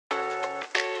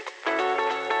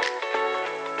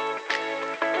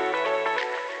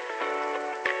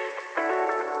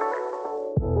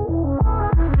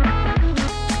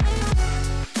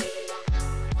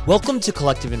Welcome to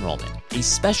Collective Enrollment, a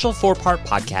special 4-part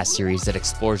podcast series that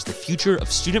explores the future of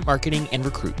student marketing and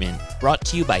recruitment, brought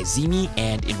to you by Zimi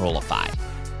and Enrollify.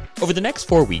 Over the next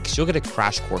 4 weeks, you'll get a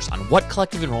crash course on what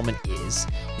collective enrollment is,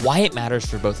 why it matters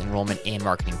for both enrollment and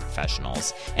marketing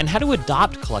professionals, and how to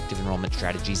adopt collective enrollment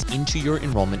strategies into your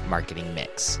enrollment marketing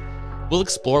mix. We'll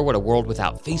explore what a world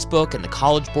without Facebook and the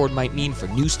College Board might mean for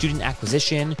new student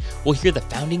acquisition. We'll hear the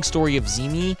founding story of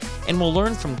Zimi, and we'll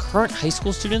learn from current high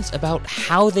school students about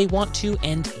how they want to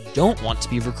and don't want to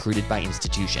be recruited by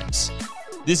institutions.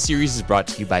 This series is brought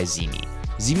to you by Zimi.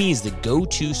 Zimi is the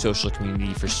go-to social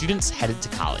community for students headed to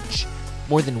college.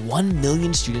 More than 1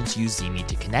 million students use Zimi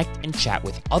to connect and chat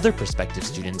with other prospective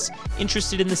students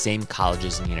interested in the same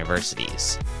colleges and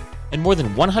universities. And more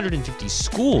than 150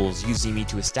 schools use Zimi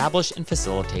to establish and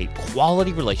facilitate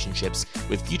quality relationships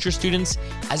with future students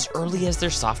as early as their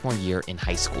sophomore year in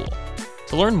high school.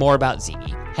 To learn more about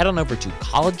Zimi, head on over to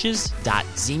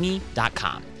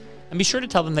colleges.zimi.com and be sure to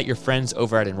tell them that your friends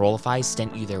over at Enrollify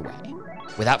sent you their way.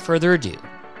 Without further ado,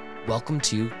 welcome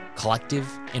to Collective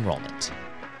Enrollment.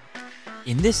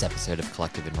 In this episode of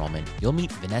Collective Enrollment, you'll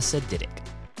meet Vanessa Diddick,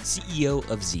 CEO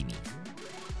of Zimi.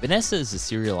 Vanessa is a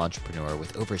serial entrepreneur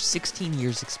with over 16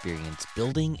 years' experience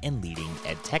building and leading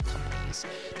ed tech companies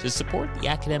to support the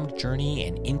academic journey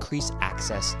and increase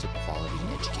access to quality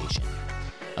education.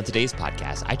 On today's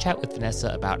podcast, I chat with Vanessa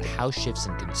about how shifts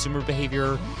in consumer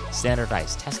behavior,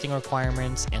 standardized testing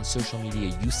requirements, and social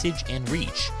media usage and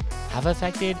reach have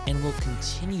affected and will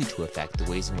continue to affect the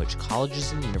ways in which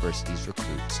colleges and universities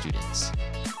recruit students.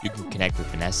 You can connect with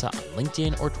Vanessa on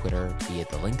LinkedIn or Twitter via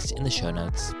the links in the show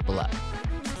notes below.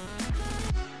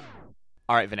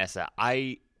 All right, Vanessa,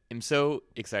 I am so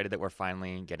excited that we're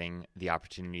finally getting the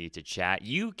opportunity to chat.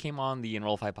 You came on the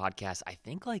Enrollify podcast, I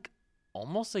think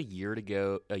almost a year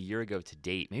ago to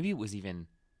date. Maybe it was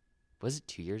it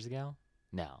 2 years ago?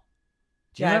 No.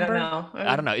 Do you remember?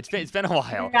 I don't know. It's been a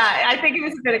while. Yeah, I think it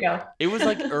was a bit ago. It was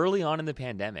early on in the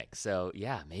pandemic. So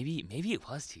yeah, maybe it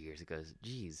was 2 years ago.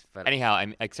 Jeez. But anyhow,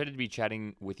 I'm excited to be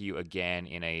chatting with you again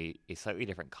in a slightly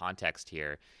different context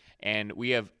here. And we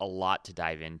have a lot to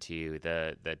dive into.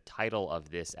 The title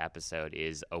of this episode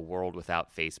is A World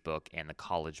Without Facebook and the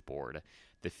College Board,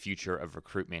 the Future of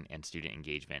Recruitment and Student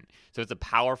Engagement. So it's a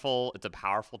powerful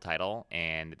title,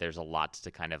 and there's a lot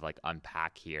to kind of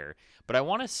unpack here. But I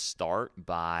want to start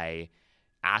by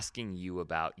asking you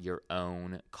about your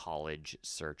own college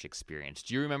search experience.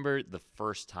 Do you remember the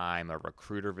first time a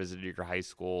recruiter visited your high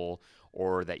school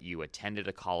or that you attended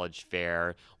a college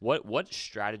fair? What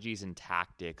strategies and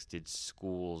tactics did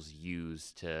schools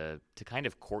use to kind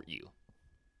of court you?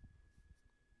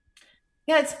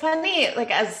 Yeah, it's funny. I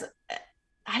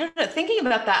don't know, thinking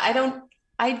about that,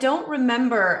 I don't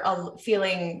remember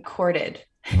feeling courted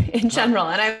in general.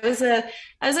 And I was a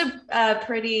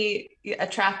pretty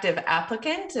attractive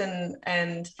applicant,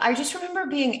 and I just remember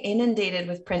being inundated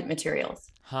with print materials,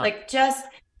 just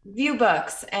view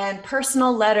books and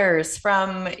personal letters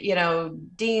from,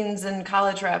 deans and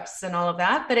college reps and all of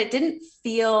that. But it didn't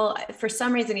feel, for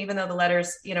some reason, even though the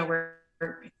letters, were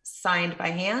signed by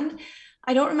hand,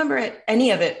 I don't remember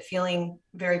any of it feeling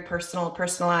very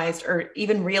personalized, or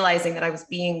even realizing that I was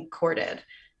being courted.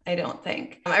 I don't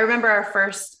think. I remember our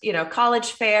first,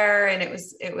 college fair, and it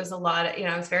was a lot of,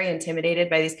 I was very intimidated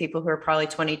by these people who were probably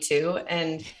 22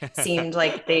 and seemed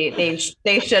like they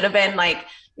should have been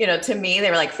to me, they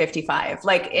were 55.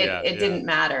 It didn't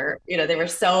matter. They were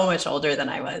so much older than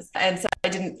I was. And so I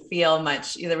didn't feel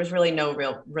much, there was really no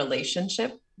real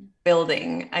relationship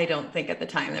building, I don't think, at the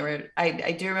time.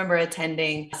 I do remember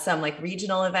attending some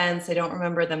regional events. I don't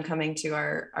remember them coming to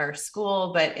our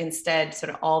school, but instead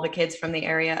sort of all the kids from the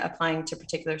area applying to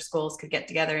particular schools could get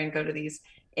together and go to these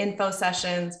info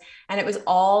sessions. And it was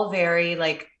all very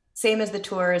same as the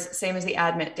tours, same as the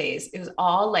admit days. It was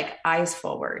all eyes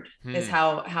forward is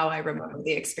how I remember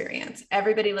the experience.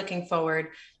 Everybody looking forward,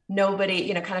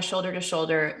 nobody, kind of shoulder to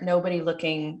shoulder, nobody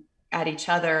looking at each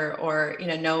other, or,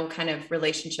 no kind of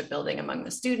relationship building among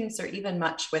the students, or even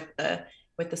much with the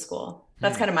school.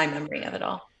 That's kind of my memory of it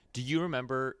all. Do you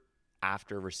remember,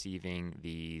 after receiving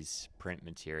these print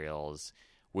materials,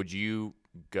 would you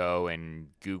go and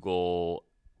Google,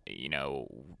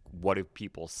 what do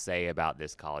people say about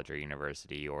this college or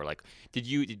university? Or did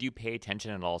you pay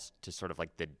attention at all to sort of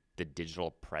the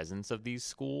digital presence of these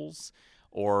schools?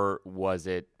 Or was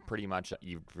it pretty much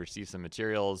you received some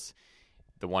materials,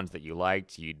 the ones that you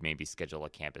liked, you'd maybe schedule a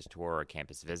campus tour or a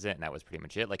campus visit, and that was pretty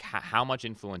much it? How much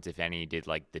influence, if any, did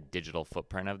the digital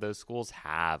footprint of those schools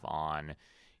have on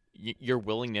your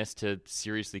willingness to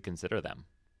seriously consider them?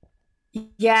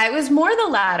 Yeah, it was more the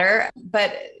latter,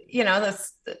 but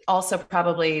that's also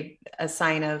probably a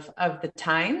sign of the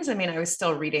times. I mean, I was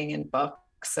still reading in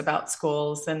books about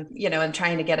schools and and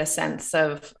trying to get a sense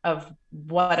of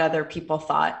what other people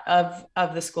thought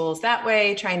of the schools that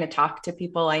way, trying to talk to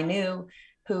people I knew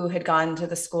who had gone to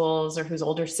the schools or whose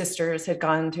older sisters had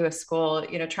gone to a school,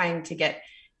 trying to get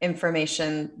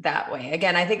information that way.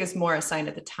 Again, I think it's more a sign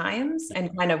of the times and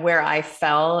kind of where I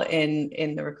fell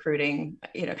in the recruiting,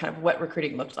 kind of what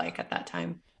recruiting looked like at that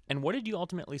time. And what did you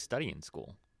ultimately study in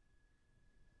school?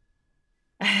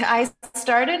 I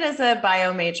started as a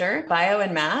bio major, bio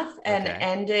and math, and Okay.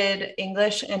 ended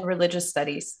English and religious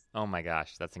studies. Oh my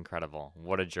gosh, that's incredible.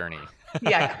 What a journey.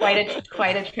 Yeah,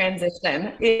 quite a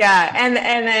transition. Yeah, and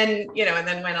then and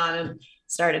then went on and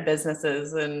started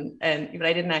businesses and but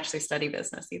I didn't actually study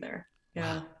business either. Wow.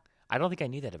 Yeah. I don't think I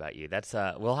knew that about you. That's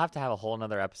we'll have to have a whole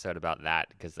nother episode about that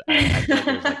because I feel like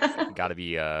there's like got to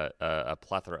be a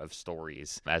plethora of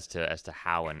stories as to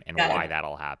how and why Yeah. that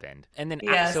all happened. And then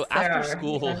so Yes, there after are.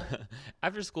 school, Yeah.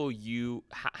 after school,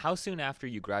 how soon after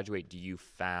you graduate do you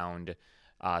found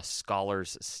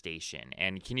Scholars Station?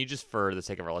 And can you just, for the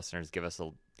sake of our listeners, give us a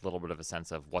little bit of a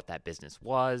sense of what that business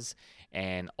was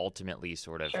and ultimately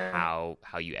sort of Sure.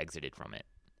 how you exited from it?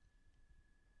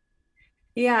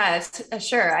 Yeah,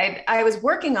 sure. I was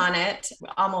working on it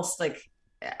almost like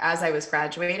as I was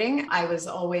graduating. I was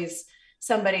always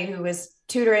somebody who was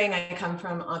tutoring. I come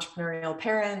from entrepreneurial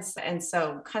parents, and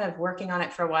so kind of working on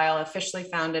it for a while. Officially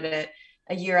founded it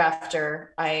a year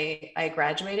after I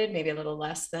graduated, maybe a little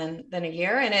less than a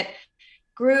year, and it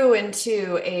grew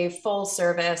into a full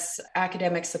service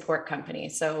academic support company.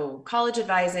 So college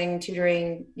advising,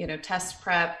 tutoring, test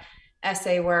prep,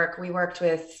 essay work. We worked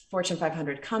with Fortune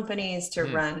 500 companies to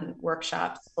Hmm. run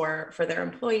workshops for their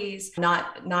employees,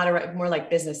 not more like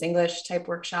business English type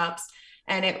workshops.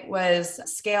 And it was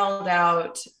scaled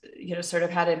out, sort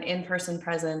of had an in-person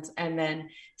presence and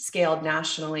then scaled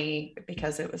nationally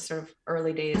because it was sort of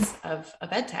early days of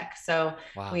ed tech. So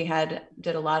Wow. we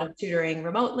did a lot of tutoring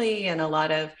remotely and a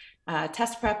lot of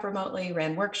test prep remotely,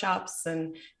 ran workshops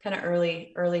and kind of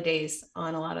early days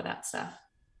on a lot of that stuff.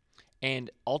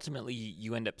 And ultimately,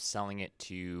 you end up selling it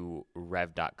to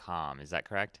Rev.com. Is that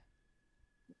correct?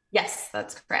 Yes,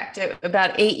 that's correct.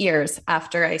 About 8 years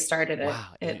after I started it,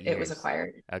 Wow, eight it was years.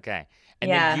 acquired. Okay. And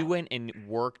then you Yeah. went and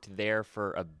worked there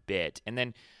for a bit. And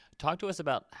then talk to us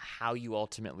about how you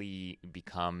ultimately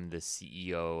become the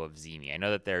CEO of Zemi. I know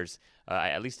that there's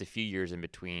at least a few years in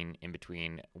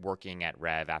between working at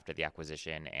Rev after the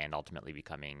acquisition and ultimately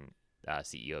becoming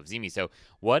CEO of Zemi. So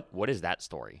what is that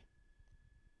story?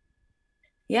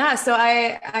 Yeah, so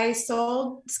I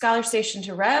sold Scholar Station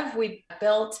to Rev. We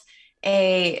built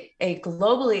a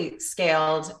globally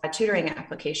scaled tutoring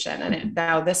application, and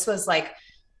now this was like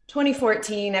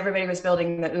 2014. Everybody was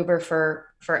building the Uber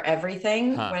for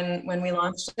everything Huh. when we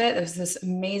launched it. There was this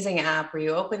amazing app where you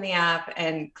open the app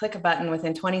and click a button.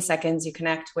 Within 20 seconds, you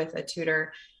connect with a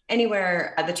tutor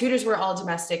anywhere. The tutors were all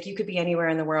domestic. You could be anywhere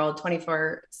in the world,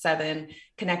 24/7.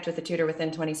 Connect with the tutor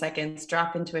within 20 seconds.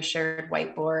 Drop into a shared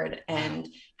whiteboard Wow. and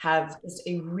have just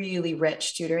a really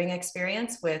rich tutoring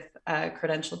experience with a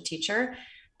credentialed teacher.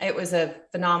 It was a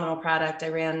phenomenal product. I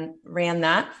ran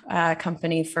that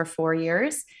company for 4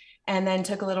 years, and then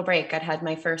took a little break. I'd had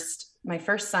my first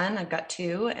son. I've got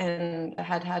two, and I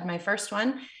had my first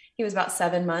one. He was about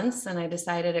 7 months, and I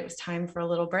decided it was time for a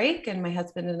little break. And my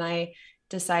husband and I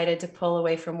decided to pull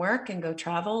away from work and go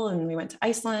travel. And we went to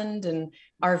Iceland and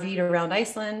RV'd around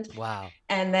Iceland. Wow.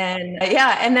 And then,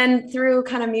 yeah, and then through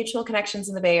kind of mutual connections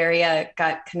in the Bay Area,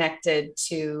 got connected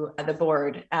to the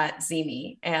board at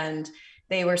Zemi. And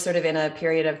they were sort of in a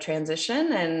period of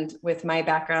transition. And with my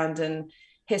background and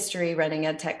history running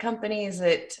ed tech companies,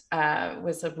 it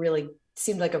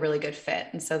seemed like a really good fit.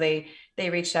 And so they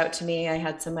reached out to me. I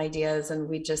had some ideas,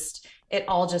 and it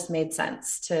all just made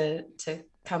sense to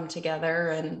come together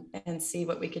and see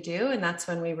what we could do. And that's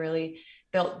when we really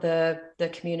built the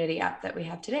community app that we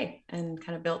have today, and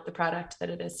kind of built the product that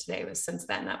it is today. Was since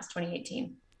then. That was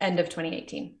 2018, end of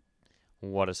 2018.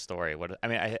 What a story!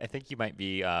 I think you might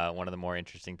be one of the more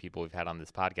interesting people we've had on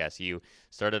this podcast. You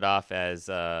started off as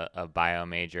a bio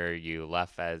major. You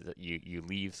left as you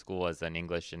leave school as an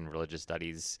English and religious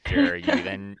studies major. You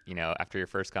then, after your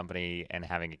first company and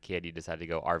having a kid, you decided to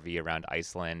go RV around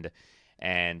Iceland,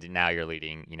 and now you're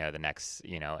leading, the next,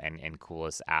 and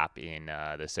coolest app in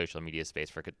the social media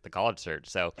space for the college search.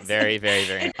 So very, very,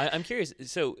 very. I'm curious.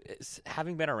 So,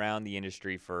 having been around the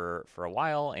industry for a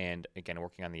while, and again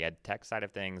working on the ed tech side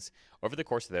of things, over the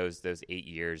course of those 8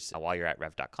 years, while you're at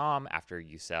Rev.com, after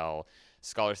you sell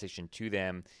Scholar Station to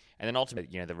them, and then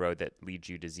ultimately, the road that leads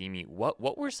you to Zimi.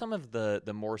 What were some of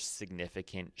the more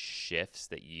significant shifts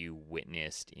that you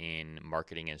witnessed in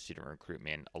marketing and student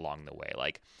recruitment along the way?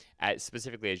 Like,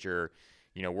 specifically as you're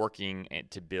working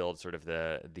to build sort of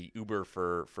the Uber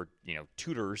for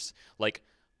tutors, like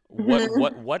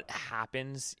what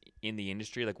happens in the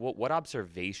industry? Like what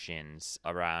observations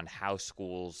around how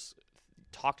schools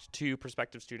talked to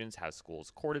prospective students, how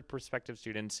schools courted prospective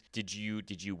students did you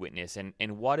witness,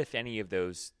 and what, if any, of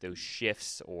those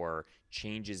shifts or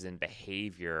changes in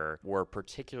behavior were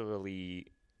particularly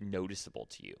noticeable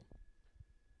to you?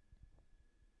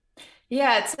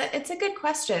 Yeah, it's a good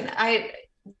question.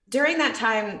 During that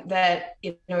time that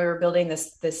we were building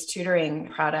this tutoring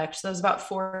product, so it was about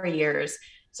 4 years.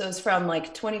 So it was from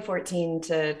like 2014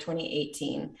 to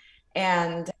 2018.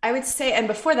 And I would say, and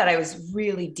before that, I was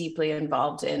really deeply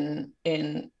involved in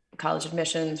college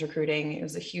admissions, recruiting. It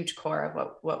was a huge core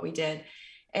of what we did.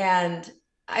 And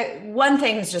one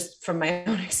thing is just from my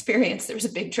own experience, there was a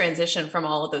big transition from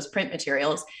all of those print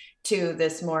materials to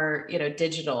this more,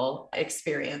 digital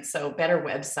experience. So better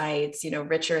websites,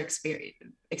 richer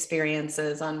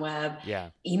experiences on web,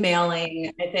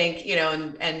 emailing, I think,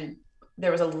 and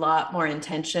there was a lot more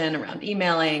intention around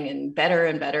emailing and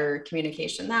better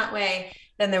communication that way.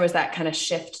 Then there was that kind of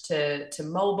shift to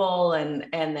mobile and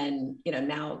then,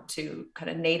 now to kind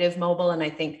of native mobile. And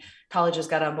I think colleges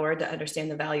got on board to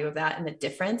understand the value of that and the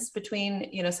difference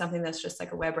between, something that's just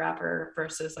like a web wrapper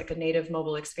versus like a native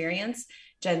mobile experience.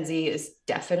 Gen Z is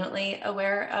definitely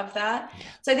aware of that.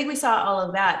 So I think we saw all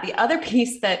of that. The other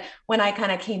piece that when I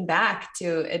kind of came back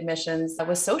to admissions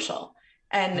was social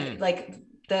and like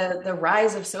the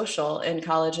rise of social in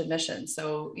college admissions.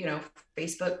 So,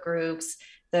 Facebook groups,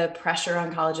 the pressure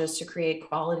on colleges to create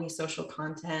quality social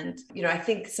content. I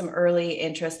think some early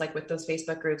interest, like with those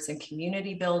Facebook groups and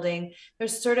community building,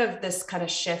 there's sort of this kind of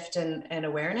shift and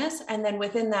awareness. And then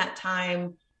within that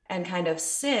time and kind of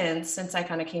since I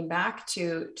kind of came back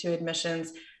to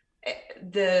admissions,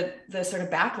 the sort of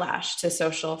backlash to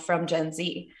social from Gen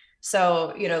Z.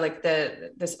 So, like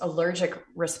this allergic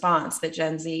response that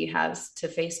Gen Z has to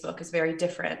Facebook is very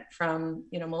different from,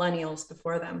 millennials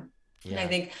before them. Yeah. And I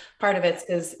think part of it's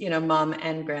because, mom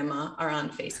and grandma are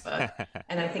on Facebook.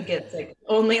 And I think it's like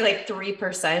only like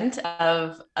 3%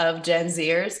 of Gen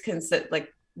Zers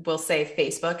will say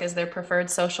Facebook is their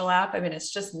preferred social app. I mean,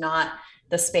 it's just not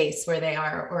the space where they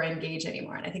are or engage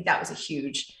anymore. And I think that was a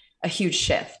huge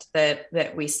shift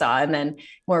that we saw. And then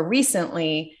more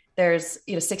recently, there's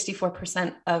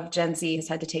 64% of Gen Z has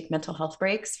had to take mental health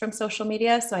breaks from social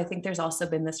media. So I think there's also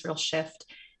been this real shift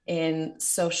in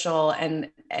social and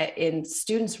in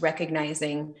students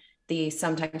recognizing the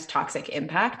sometimes toxic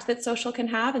impact that social can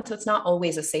have. And so it's not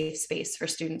always a safe space for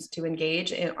students to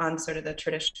engage on sort of the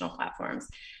traditional platforms.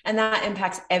 And that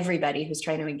impacts everybody who's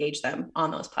trying to engage them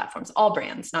on those platforms, all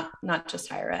brands, not just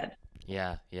higher ed.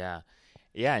 Yeah.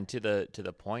 And to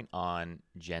the point on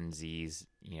Gen Z's,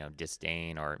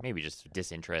 disdain or maybe just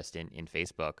disinterest in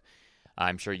Facebook,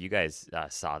 I'm sure you guys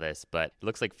saw this, but it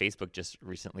looks like Facebook just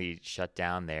recently shut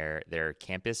down their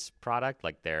campus product,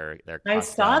 like their custom, I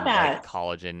saw that. like,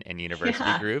 college and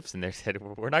university groups, and they said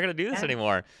we're not going to do this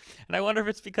anymore. And I wonder if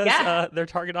it's because their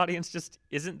target audience just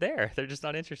isn't there; they're just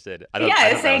not interested.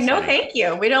 It's saying no, thank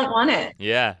you, we don't want it.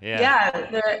 Yeah.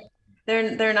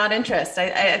 They're not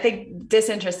interested. I think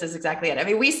disinterest is exactly it. I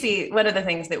mean, we see one of the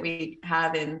things that we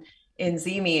have in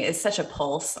Zimi is such a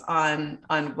pulse on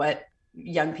what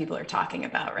young people are talking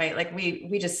about, right? Like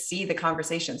we just see the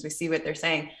conversations, we see what they're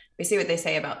saying, we see what they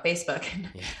say about Facebook, and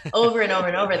over and over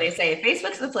and over they say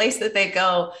Facebook's the place that they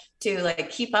go to like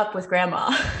keep up with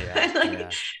grandma.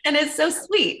 And it's so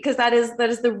sweet because that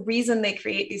is the reason they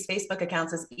create these Facebook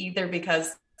accounts, is either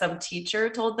because some teacher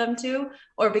told them to,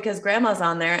 or because grandma's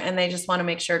on there and they just want to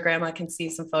make sure grandma can see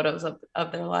some photos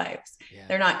of their lives.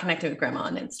 They're not connecting with grandma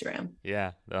on Instagram.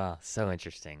 So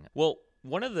interesting. Well,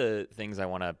 one of the things I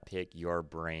want to pick your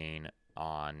brain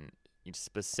on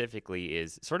specifically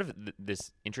is sort of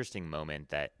this interesting moment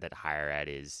that higher ed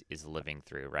is living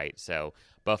through, right? So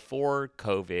before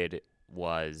COVID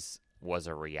was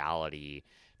a reality,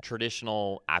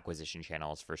 traditional acquisition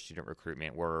channels for student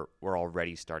recruitment were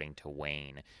already starting to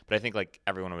wane. But I think like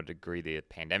everyone would agree, the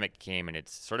pandemic came and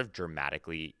it's sort of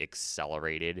dramatically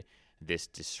accelerated this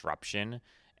disruption.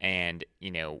 And,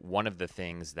 one of the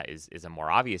things that is a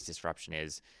more obvious disruption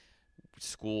is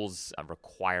schools'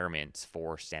 requirements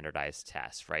for standardized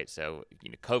tests, right? So,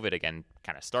 COVID, again,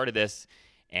 kind of started this.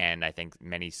 And I think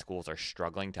many schools are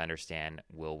struggling to understand,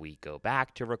 will we go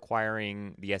back to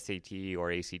requiring the SAT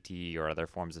or ACT or other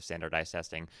forms of standardized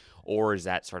testing? Or is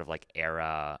that sort of like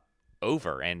era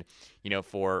over. And,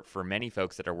 for many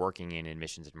folks that are working in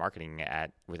admissions and marketing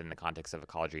within the context of a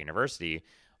college or university,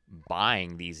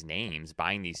 buying these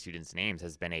students' names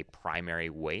has been a primary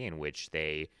way in which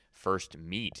they first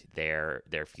meet their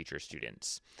future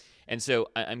students. And so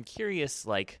I'm curious,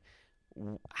 like,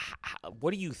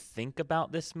 what do you think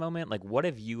about this moment? Like, what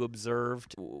have you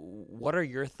observed? What are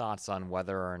your thoughts on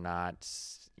whether or not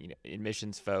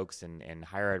admissions folks and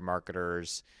higher ed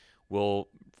marketers will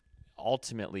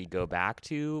ultimately go back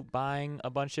to buying a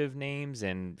bunch of names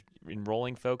and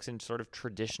enrolling folks in sort of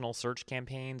traditional search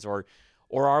campaigns, or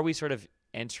are we sort of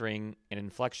entering an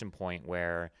inflection point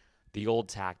where the old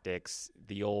tactics,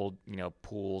 the old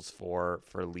pools for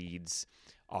leads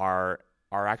are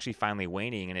actually finally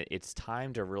waning, and it's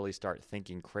time to really start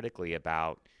thinking critically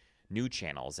about new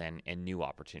channels and new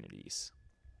opportunities?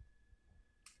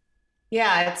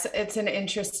 Yeah, it's an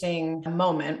interesting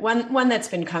moment. One that's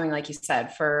been coming, like you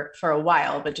said, for a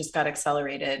while, but just got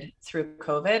accelerated through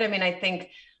COVID. I mean, I think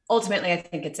ultimately, I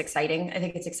think it's exciting. I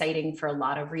think it's exciting for a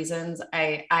lot of reasons.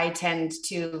 I tend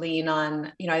to lean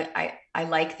on, I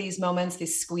like these moments,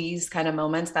 these squeeze kind of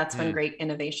moments. That's when great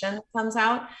innovation comes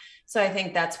out. So I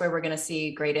think that's where we're going to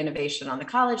see great innovation on the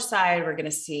college side. We're going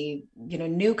to see,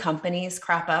 new companies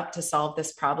crop up to solve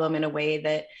this problem in a way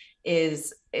that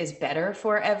is better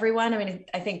for everyone. I mean,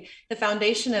 I think the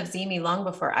foundation of Zimi long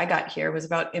before I got here was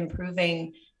about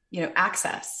improving,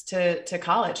 access to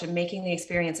college and making the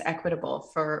experience equitable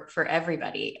for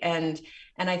everybody. And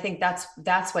I think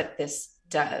that's what this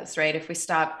does, right? If we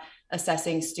stop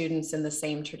assessing students in the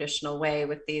same traditional way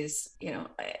with these,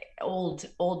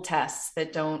 old tests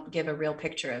that don't give a real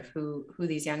picture of who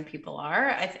these young people are,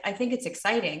 I think it's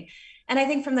exciting. And I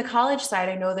think from the college side,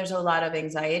 I know there's a lot of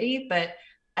anxiety, but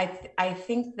I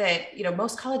think that,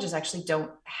 most colleges actually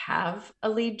don't have a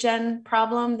lead gen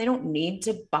problem. They don't need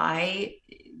to buy,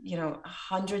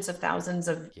 hundreds of thousands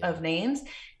of names.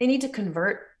 They need to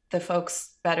convert the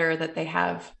folks better that they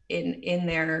have in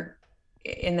their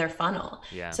funnel.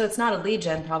 Yeah. So it's not a lead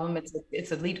gen problem.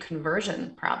 It's a lead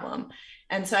conversion problem.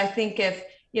 And so I think if,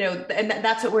 and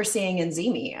that's what we're seeing in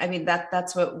Zimi. I mean,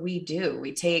 that's what we do.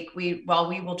 We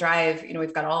will drive,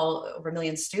 we've got over 1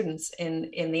 million students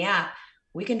in the app.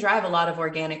 We can drive a lot of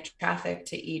organic traffic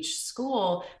to each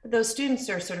school, but those students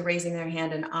are sort of raising their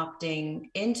hand and opting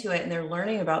into it. And they're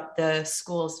learning about the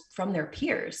schools from their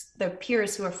peers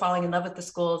who are falling in love with the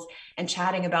schools and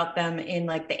chatting about them in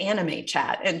like the anime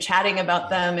chat and chatting about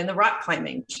them in the rock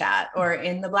climbing chat or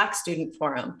in the Black student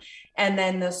forum. And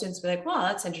then those students be like, well,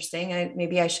 that's interesting.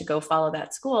 Maybe I should go follow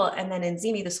that school. And then in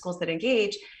Zimi, the schools that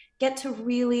engage get to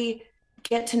really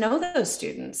get to know those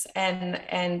students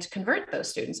and convert those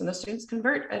students, and those students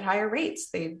convert at higher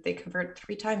rates. They convert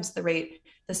 3 times the rate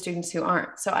the students who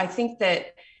aren't. So I think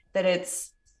that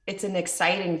it's an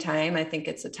exciting time. I think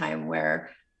it's a time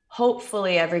where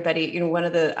hopefully everybody, one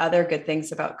of the other good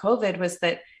things about COVID was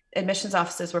that admissions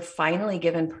offices were finally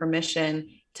given permission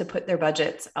to put their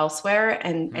budgets elsewhere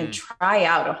and try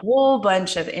out a whole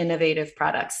bunch of innovative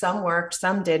products. Some worked,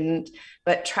 some didn't,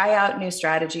 but try out new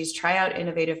strategies, try out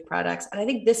innovative products. And I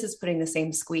think this is putting the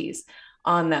same squeeze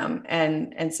on them.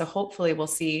 And so hopefully we'll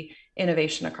see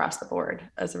innovation across the board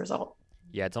as a result.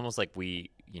 Yeah, it's almost like the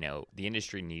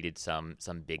industry needed some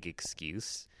big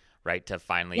excuse, right? To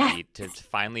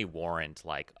finally warrant,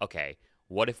 like, okay,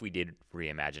 what if we did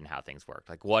reimagine how things work?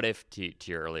 Like, what if, to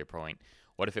your earlier point,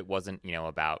 what if it wasn't,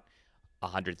 about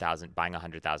 100,000, buying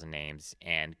 100,000 names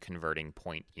and converting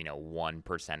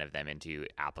 0.1% of them into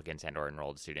applicants and or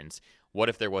enrolled students? What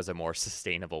if there was a more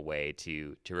sustainable way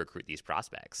to recruit these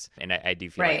prospects? And I do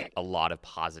feel like a lot of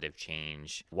positive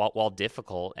change, while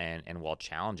difficult and while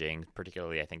challenging,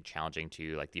 particularly I think challenging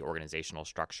to like the organizational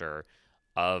structure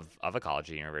of a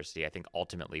college or university, I think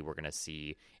ultimately we're going to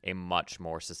see a much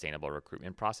more sustainable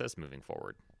recruitment process moving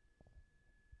forward.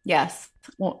 Yes,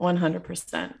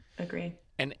 100% agree.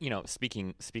 And,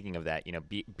 speaking of that,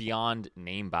 beyond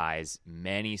name buys,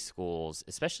 many schools,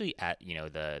 especially at,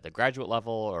 the graduate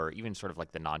level or even sort of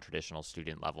like the non-traditional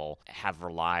student level, have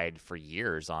relied for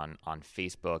years on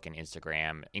Facebook and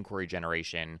Instagram inquiry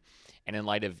generation. And in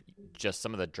light of just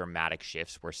some of the dramatic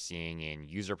shifts we're seeing in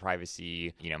user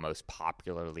privacy, most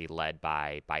popularly led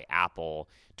by Apple,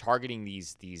 targeting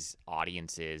these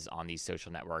audiences on these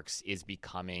social networks is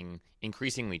becoming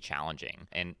increasingly challenging.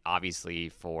 And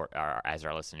obviously, as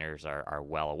our listeners are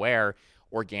well aware,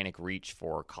 organic reach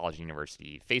for college and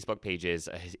university Facebook pages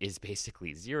is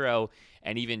basically zero,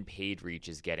 and even paid reach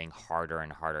is getting harder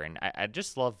and harder. And I'd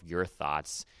just love your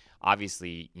thoughts.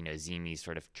 Obviously, Zimi's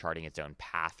sort of charting its own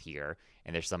path here,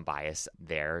 and there's some bias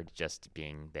there, just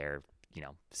being their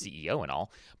CEO and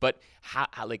all. But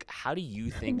how do you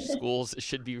think schools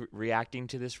should be reacting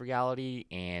to this reality?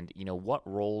 And, what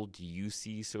role do you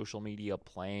see social media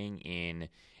playing in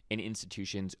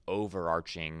institutions'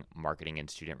 overarching marketing and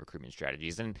student recruitment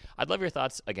strategies? And I'd love your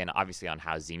thoughts, again, obviously on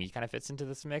how Zimi kind of fits into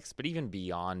this mix, but even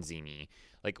beyond Zimi,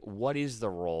 what is the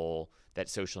role that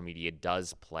social media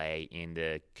does play in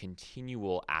the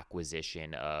continual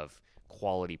acquisition of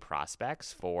quality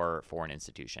prospects for an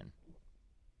institution?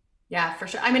 Yeah, for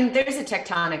sure. I mean, there's a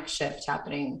tectonic shift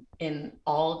happening in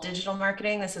all digital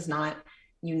marketing. This is not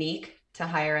unique to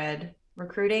higher ed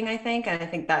recruiting, I think. And I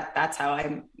think that's how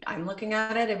I'm looking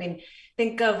at it. I mean,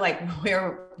 think of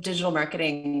where digital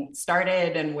marketing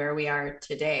started and where we are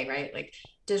today, right? Like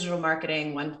digital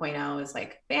marketing 1.0 is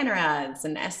like banner ads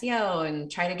and SEO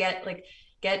and try to get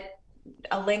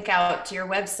a link out to your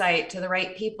website to the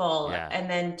right people. Yeah. And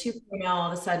then 2.0,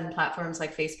 all of a sudden platforms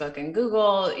like Facebook and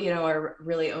Google, are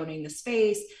really owning the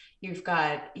space. You've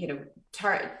got,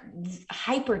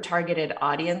 hyper targeted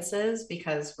audiences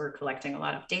because we're collecting a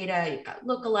lot of data. You've got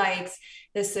lookalikes.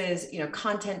 This is,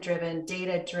 content driven,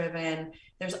 data driven.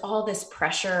 There's all this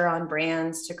pressure on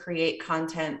brands to create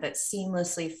content that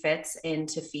seamlessly fits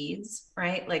into feeds,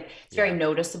 right? It's very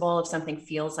noticeable if something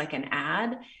feels like an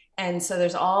ad. And so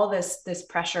there's all this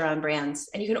pressure on brands,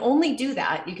 and you can only do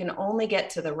that. You can only get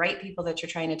to the right people that you're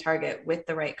trying to target with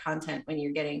the right content when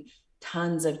you're getting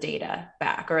tons of data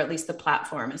back, or at least the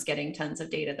platform is getting tons of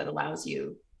data that allows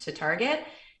you to target.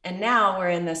 And now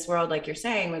we're in this world, like you're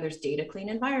saying, where there's data clean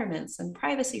environments and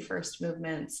privacy first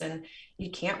movements, and you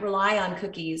can't rely on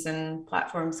cookies and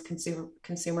platforms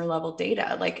consumer level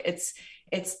data.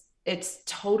 It's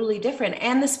totally different.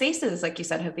 And the spaces, like you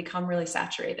said, have become really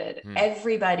saturated.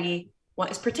 Everybody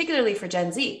wants, particularly for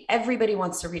Gen Z, everybody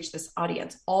wants to reach this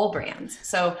audience, all brands.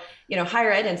 So,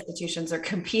 higher ed institutions are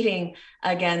competing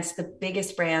against the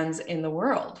biggest brands in the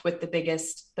world with the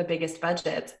biggest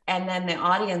budgets. And then the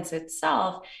audience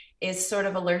itself is sort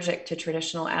of allergic to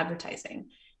traditional advertising.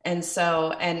 And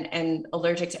so, and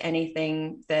allergic to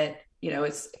anything that,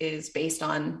 is based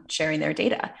on sharing their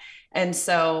data. And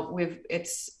so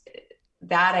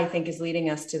that I think is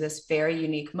leading us to this very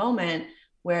unique moment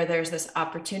where there's this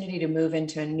opportunity to move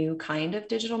into a new kind of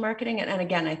digital marketing. And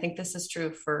again, I think this is true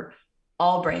for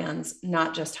all brands,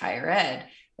 not just higher ed.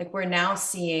 We're now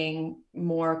seeing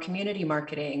more community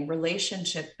marketing,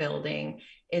 relationship building.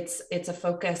 It's a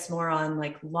focus more on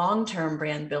long-term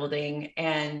brand building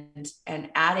and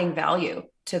adding value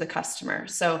to the customer.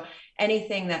 So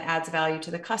anything that adds value to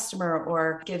the customer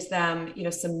or gives them,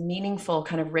 some meaningful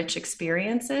kind of rich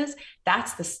experiences,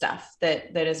 that's the stuff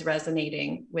that is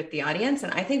resonating with the audience.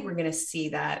 And I think we're going to see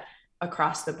that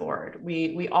across the board.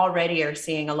 We already are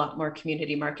seeing a lot more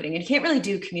community marketing, and you can't really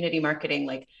do community marketing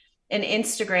like an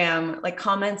Instagram,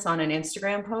 comments on an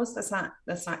Instagram post. That's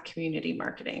not community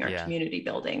marketing or community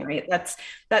building, right? That's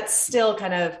still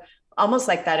kind of almost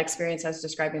like that experience I was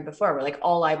describing before, where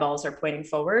all eyeballs are pointing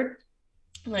forward.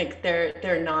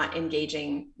 They're not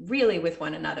engaging really with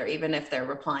one another, even if they're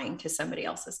replying to somebody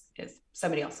else's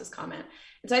comment.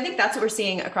 And so I think that's what we're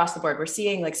seeing across the board. We're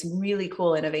seeing some really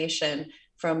cool innovation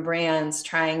from brands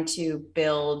trying to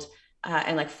build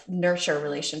and nurture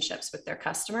relationships with their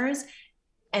customers.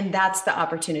 And that's the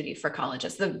opportunity for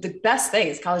colleges. The best thing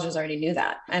is colleges already knew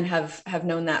that and have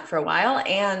known that for a while,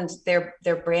 and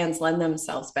their brands lend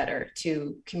themselves better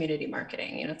to community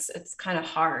marketing. It's kind of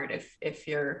hard if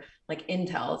you're like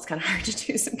Intel, it's kind of hard to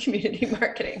do some community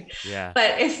marketing. Yeah.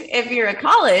 But if you're a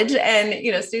college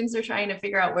and students are trying to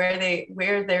figure out where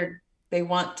they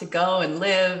want to go and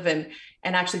live and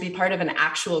actually be part of an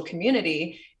actual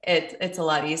community, it's a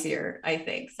lot easier, I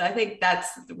think. So I think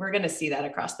we're going to see that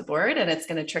across the board, and it's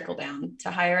going to trickle down to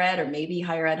higher ed, or maybe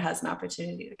higher ed has an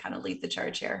opportunity to kind of lead the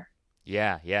charge here.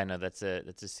 Yeah. No, that's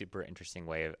a super interesting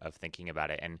way of thinking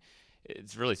about it. And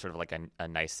it's really sort of like a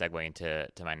nice segue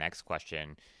into my next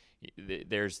question.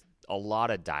 There's a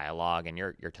lot of dialogue, and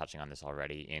you're touching on this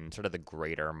already, in sort of the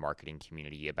greater marketing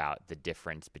community about the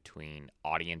difference between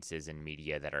audiences and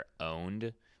media that are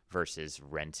owned versus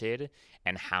rented,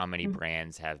 and how many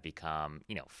brands have become,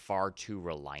 far too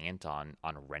reliant on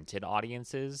rented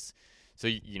audiences. So,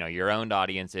 your owned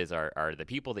audiences are the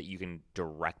people that you can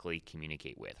directly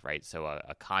communicate with, right? So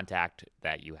a contact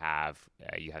that you have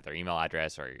their email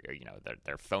address or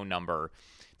their phone number.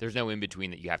 There's no in between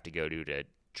that you have to go to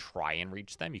try and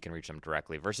reach them. You can reach them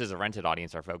directly, versus a rented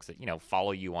audience are folks that,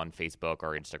 follow you on Facebook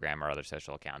or Instagram or other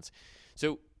social accounts.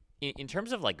 So in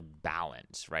terms of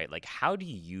balance, right? How do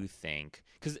you think,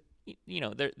 because,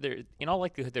 there in all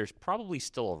likelihood, there's probably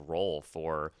still a role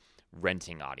for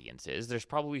renting audiences, there's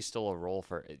probably still a role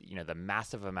for, the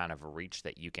massive amount of reach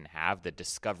that you can have, the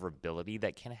discoverability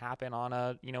that can happen on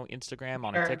a, Instagram,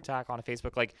 on a TikTok, on a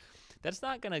Facebook. Like, that's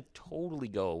not going to totally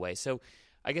go away. So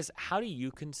I guess, how do you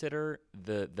consider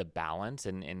the balance,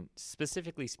 and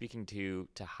specifically speaking to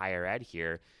higher ed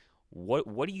here,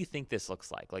 what do you think this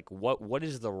looks like? Like, what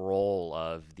is the role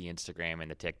of the Instagram and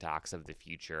the TikToks of the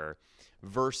future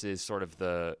versus sort of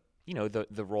the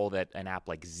role that an app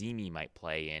like Zeme might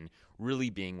play in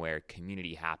really being where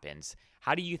community happens?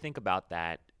 How do you think about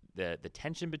that, the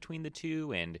tension between the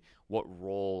two, and what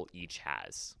role each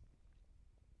has?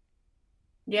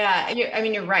 Yeah,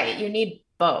 you're right. You need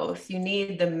both. You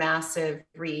need the massive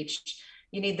reach.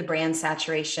 You need the brand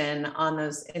saturation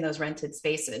in those rented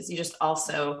spaces. You just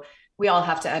also, we all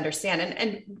have to understand,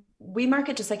 and we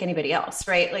market just like anybody else,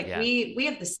 right? Like, Yeah. we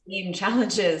have the same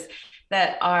challenges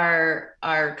that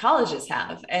our colleges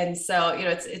have. And so,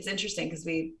 it's interesting because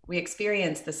we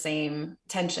experience the same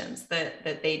tensions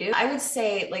that they do. I would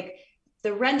say, like,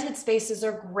 the rented spaces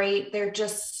are great. They're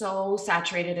just so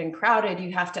saturated and crowded.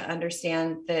 You have to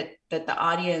understand that the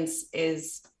audience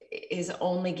is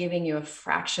only giving you a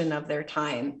fraction of their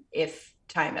time, if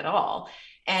time at all.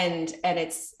 And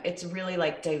it's really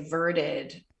like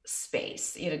diverted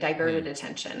space, diverted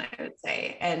attention, I would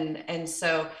say. And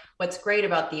so what's great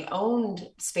about the owned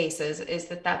spaces is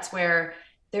that that's where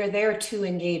they're there to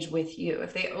engage with you.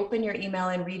 If they open your email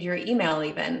and read your email,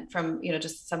 even from,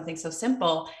 just something so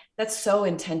simple, that's so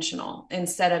intentional,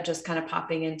 instead of just kind of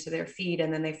popping into their feed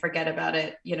and then they forget about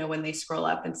it, when they scroll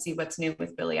up and see what's new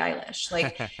with Billie Eilish.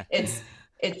 Like,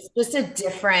 it's just a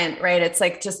different, right? It's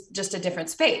like just a different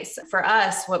space. For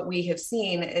us, what we have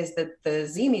seen is that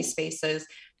the Zeme spaces,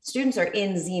 students are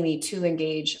in Zeme to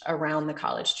engage around the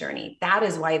college journey. That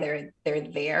is why they're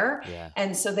there. Yeah.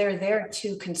 And so they're there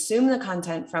to consume the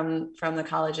content from the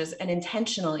colleges and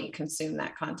intentionally consume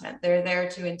that content. They're there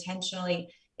to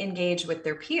intentionally engage with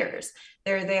their peers.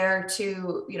 They're there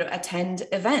to, attend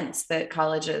events that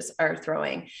colleges are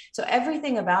throwing. So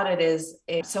everything about it is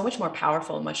so much more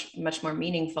powerful, much more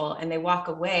meaningful. And they walk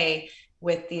away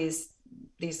with these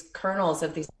kernels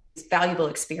of these valuable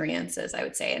experiences, I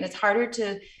would say. And it's harder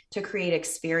to create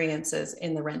experiences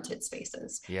in the rented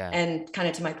spaces. Yeah. And kind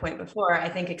of to my point before, I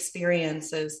think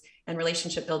experiences and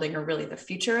relationship building are really the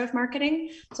future of marketing.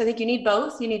 So I think you need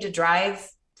both. You need to drive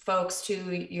folks to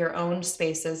your own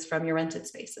spaces from your rented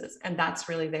spaces. And that's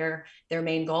really their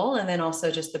main goal. And then also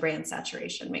just the brand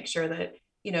saturation, make sure that,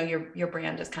 your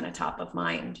brand is kind of top of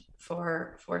mind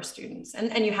for students.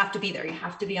 And you have to be there. You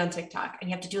have to be on TikTok, and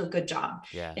you have to do a good job.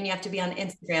 Yeah. And you have to be on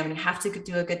Instagram, and you have to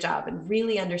do a good job and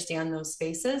really understand those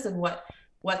spaces and what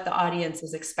the audience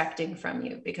is expecting from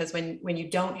you. Because when you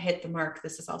don't hit the mark,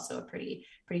 this is also a pretty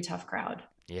tough crowd.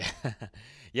 Yeah.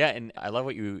 Yeah. And I love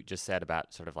what you just said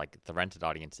about sort of like the rented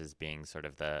audiences being sort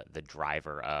of the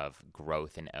driver of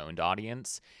growth in owned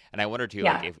audience. And I wonder too,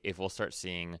 like, if we'll start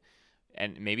seeing,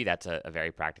 and maybe that's a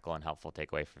very practical and helpful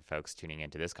takeaway for folks tuning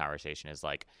into this conversation, is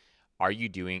like, are you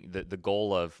doing the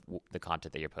goal of the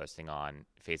content that you're posting on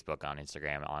Facebook, on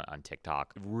Instagram, on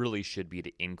TikTok really should be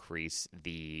to increase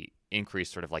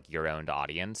sort of like your owned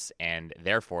audience, and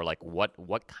therefore, like,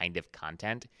 what kind of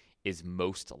content is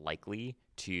most likely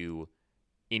to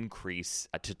increase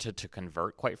to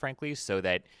convert, quite frankly, so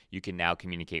that you can now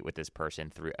communicate with this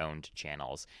person through owned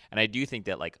channels. And I do think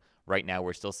that, like, right now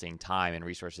we're still seeing time and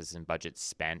resources and budgets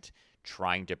spent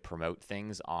trying to promote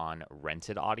things on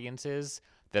rented audiences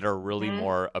that are really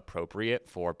more appropriate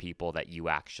for people that you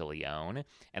actually own.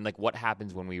 And like, what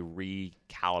happens when we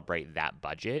recalibrate that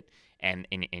budget and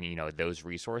those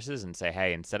resources and say,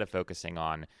 hey, instead of focusing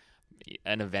on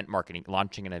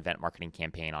launching an event marketing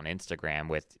campaign on Instagram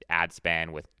with ad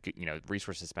spend, with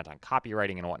resources spent on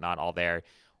copywriting and whatnot, all there,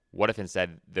 what if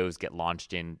instead those get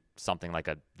launched in something like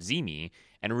a Zeme?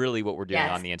 And really what we're doing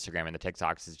on the Instagram and the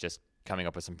TikToks is just coming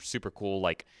up with some super cool,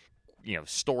 like,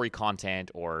 story content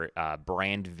or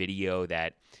brand video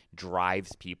that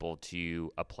drives people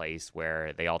to a place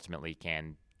where they ultimately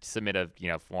can submit a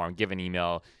form, give an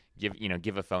email,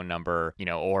 give a phone number,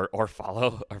 or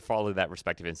follow that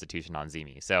respective institution on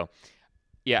Zeme. So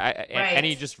yeah,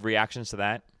 any just reactions to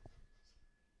that?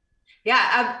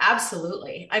 Yeah,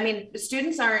 absolutely. I mean,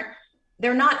 students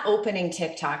they're not opening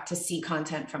TikTok to see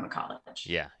content from a college.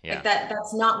 Yeah. Like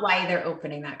that's not why they're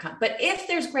opening that content. But if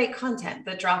there's great content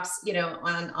that drops,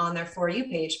 on their For You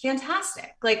page,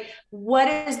 fantastic. Like,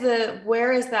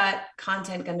 where is that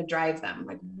content going to drive them?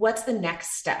 Like, what's the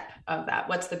next step of that?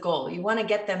 What's the goal? You want to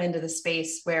get them into the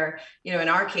space where, in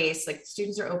our case, like,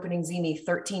 students are opening Zeme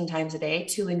 13 times a day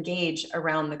to engage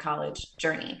around the college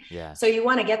journey. Yeah. So you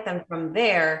want to get them from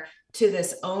there to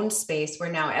this own space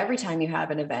where now every time you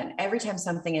have an event, every time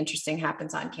something interesting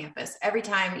happens on campus, every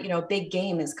time, a big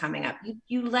game is coming up,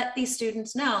 you let these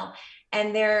students know.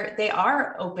 And they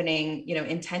are opening,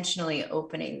 intentionally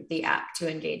opening the app to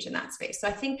engage in that space. So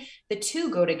I think the two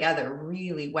go together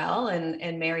really well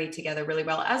and marry together really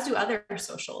well, as do other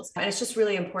socials. And it's just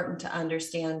really important to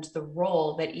understand the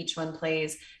role that each one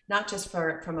plays, not just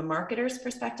from a marketer's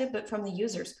perspective, but from the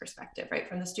user's perspective, right?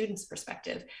 From the student's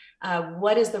perspective.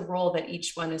 What is the role that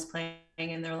each one is playing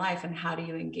in their life, and how do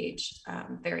you engage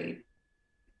very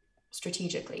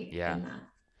strategically in that?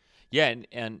 Yeah,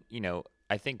 and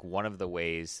I think one of the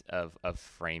ways of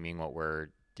framing what we're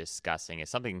discussing is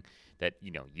something that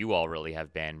you all really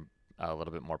have been a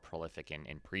little bit more prolific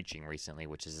in preaching recently,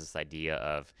 which is this idea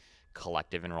of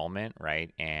collective enrollment,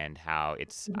 right? And how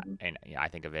it's and I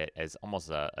think of it as almost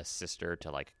a sister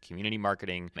to like community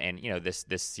marketing. And this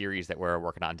series that we're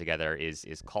working on together is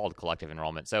called Collective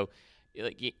Enrollment. So,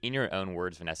 like, in your own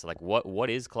words, Vanessa, like what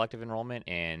is collective enrollment,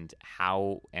 and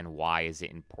how and why is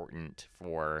it important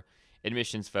for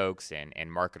admissions folks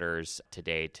and marketers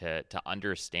today to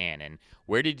understand? And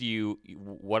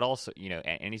what also,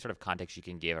 any sort of context you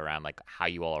can give around like how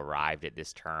you all arrived at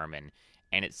this term and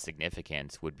its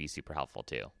significance would be super helpful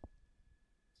too.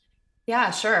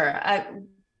 Yeah, sure.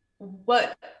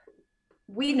 What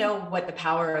we know what the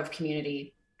power of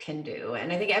community can do,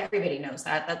 and I think everybody knows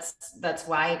that. That's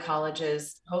why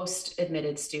colleges host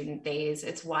admitted student days.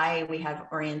 It's why we have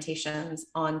orientations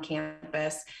on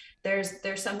campus. There's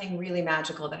something really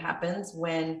magical that happens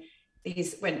when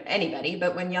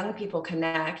young people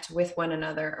connect with one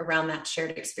another around that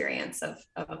shared experience of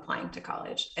applying to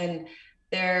college. And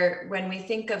when we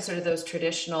think of sort of those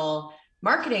traditional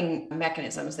marketing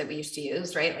mechanisms that we used to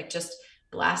use, right? Like just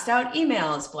blast out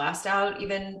emails, blast out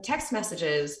even text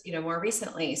messages, more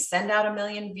recently, send out 1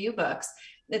 million view books.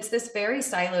 It's this very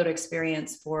siloed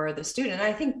experience for the student. And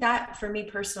I think that for me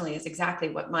personally is exactly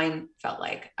what mine felt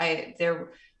like.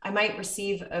 I might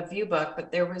receive a view book,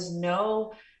 but there was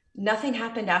nothing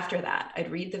happened after that.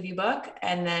 I'd read the view book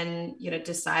and then,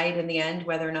 decide in the end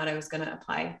whether or not I was going to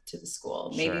apply to the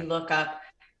school, maybe look up,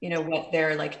 what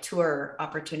their like tour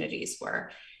opportunities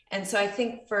were. And so I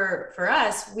think for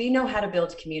us, we know how to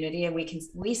build community, and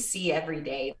we see every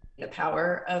day the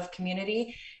power of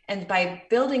community. And by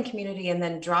building community and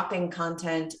then dropping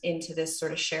content into this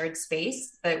sort of shared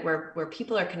space where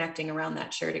people are connecting around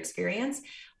that shared experience,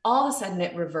 all of a sudden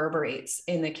it reverberates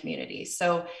in the community.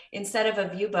 So instead of a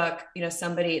view book,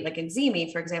 somebody like in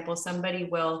ZME, for example, somebody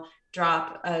will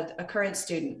drop a current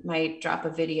student might drop a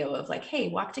video of like, hey,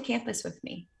 walk to campus with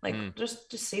me. Like,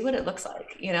 just see what it looks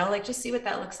like, like just see what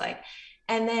that looks like.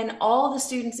 And then all the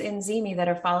students in ZME that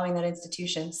are following that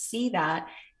institution see that,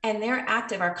 and they're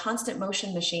active. Our constant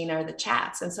motion machine are the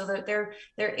chats. And so they're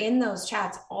in those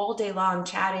chats all day long,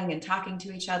 chatting and talking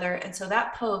to each other. And so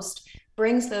that post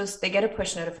brings they get a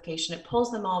push notification. It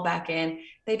pulls them all back in.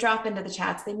 They drop into the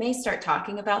chats. They may start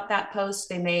talking about that post.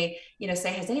 They may,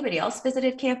 say, has anybody else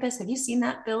visited campus? Have you seen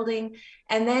that building?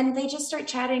 And then they just start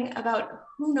chatting about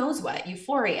who knows what,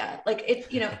 euphoria, like it,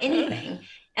 anything.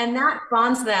 And that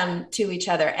bonds them to each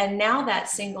other. And now that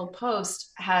single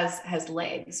post has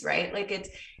legs, right? Like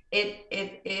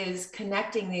it is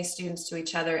connecting these students to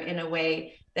each other in a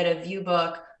way that a view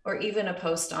book or even a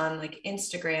post on like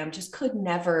Instagram just could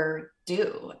never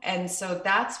do. And so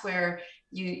that's where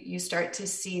you start to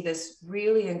see this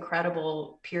really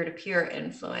incredible peer-to-peer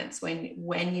influence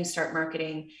when you start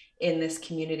marketing in this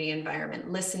community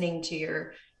environment, listening to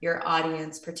your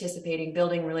audience, participating,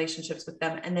 building relationships with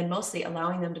them, and then mostly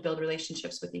allowing them to build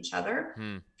relationships with each other.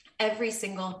 Every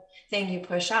single thing you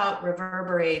push out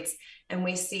reverberates, and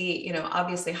we see,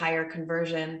 obviously higher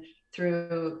conversion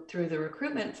through the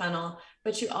recruitment funnel,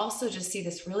 but you also just see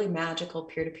this really magical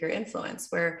peer-to-peer influence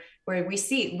where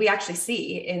we actually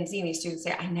see in ZME students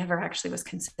say, I never actually was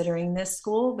considering this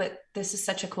school, but this is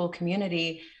such a cool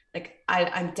community. Like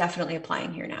I'm definitely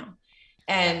applying here now.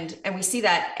 And we see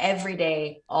that every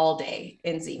day, all day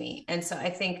in ZME. And so I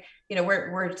think,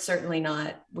 we're certainly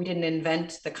we didn't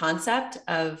invent the concept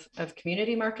of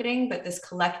community marketing, but this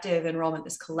collective enrollment,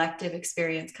 this collective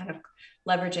experience, kind of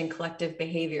leveraging collective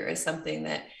behavior is something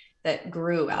that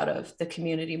grew out of the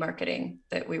community marketing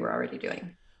that we were already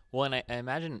doing. Well, and I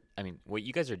imagine, what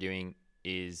you guys are doing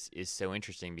is so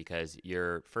interesting because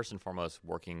you're first and foremost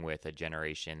working with a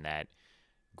generation that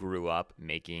grew up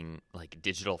making like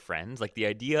digital friends. Like the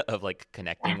idea of like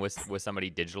connecting with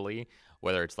somebody digitally,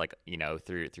 whether it's like,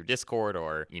 through Discord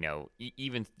or,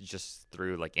 even just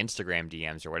through like Instagram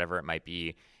DMs or whatever it might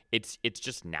be. It's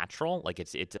just natural. Like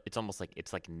it's almost like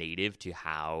it's like native to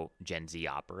how Gen Z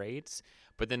operates.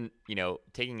 But then,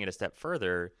 taking it a step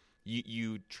further,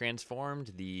 you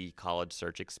transformed the college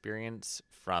search experience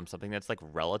from something that's like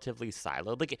relatively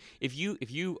siloed. Like if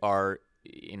you are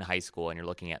in high school and you're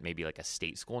looking at maybe like a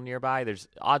state school nearby, there's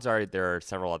odds are there are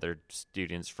several other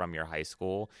students from your high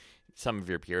school, some of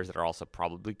your peers that are also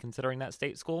probably considering that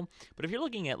state school. But if you're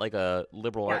looking at like a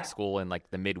liberal Yeah. arts school in like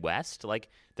the Midwest, like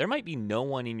there might be no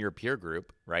one in your peer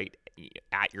group, right,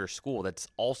 at your school that's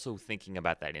also thinking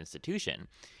about that institution.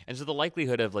 And so the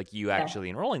likelihood of like you Yeah. actually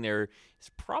enrolling there is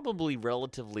probably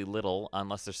relatively little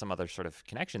unless there's some other sort of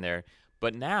connection there.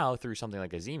 But now through something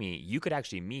like Azimi, you could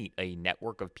actually meet a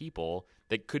network of people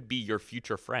that could be your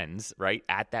future friends, right,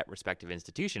 at that respective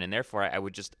institution. And therefore, I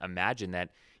would just imagine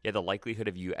that, yeah, the likelihood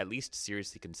of you at least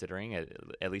seriously considering,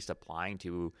 at least applying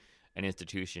to an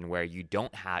institution where you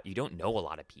don't know a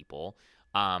lot of people,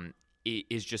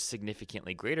 is just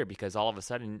significantly greater because all of a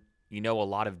sudden you know a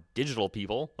lot of digital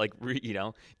people, like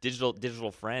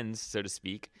digital friends, so to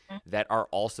speak, that are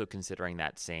also considering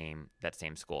that same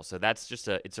school. So that's just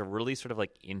it's a really sort of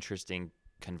like interesting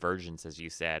convergence, as you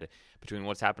said, between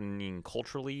what's happening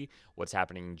culturally, what's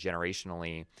happening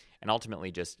generationally, and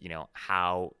ultimately just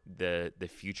how the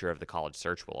future of the college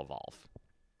search will evolve.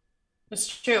 It's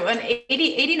true. And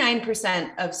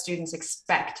 89% of students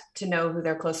expect to know who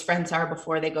their close friends are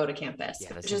before they go to campus,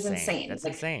 Yeah, that's which is insane. insane. That's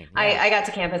Like insane. I, Yeah. I got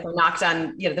to campus and knocked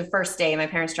on, the first day my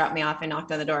parents dropped me off and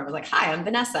knocked on the door and was like, hi, I'm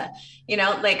Vanessa,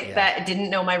 like Yeah. that didn't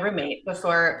know my roommate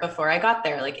before I got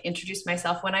there, like introduced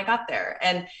myself when I got there.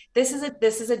 And this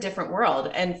is a different world.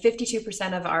 And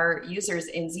 52% of our users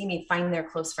in Zini find their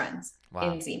close friends in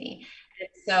Wow. Zini.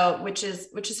 So which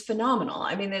is phenomenal.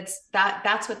 I mean,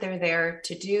 that's what they're there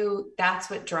to do.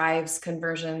 That's what drives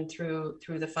conversion through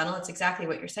the funnel. It's exactly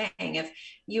what you're saying. If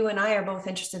you and I are both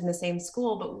interested in the same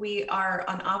school, but we are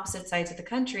on opposite sides of the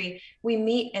country, we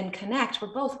meet and connect,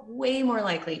 we're both way more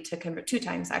likely to convert, two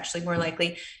times actually more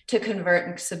likely to convert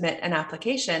and submit an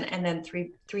application, and then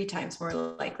three times more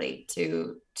likely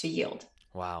to yield.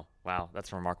 Wow. Wow.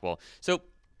 That's remarkable. So,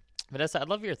 Vanessa, I'd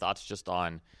love your thoughts just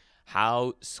on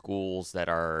how schools that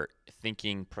are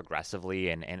thinking progressively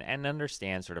and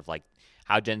understand sort of like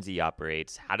how Gen Z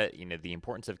operates, how to, the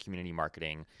importance of community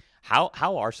marketing, how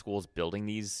are schools building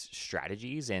these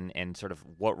strategies and sort of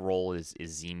what role is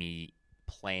Zimi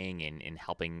playing in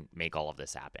helping make all of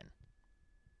this happen?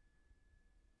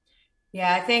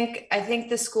 Yeah, I think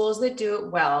the schools that do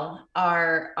it well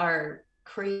are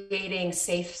creating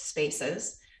safe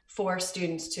spaces for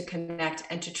students to connect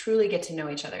and to truly get to know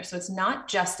each other. So it's not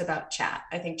just about chat.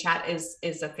 I think chat is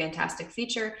a fantastic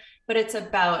feature, but it's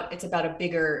about a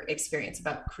bigger experience,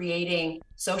 about creating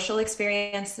social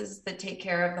experiences that take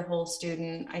care of the whole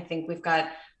student. I think we've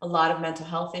got a lot of mental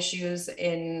health issues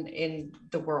in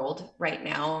the world right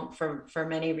now for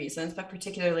many reasons, but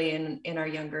particularly in our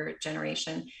younger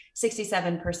generation.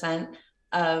 67%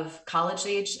 of college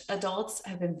age adults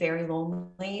have been very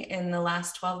lonely in the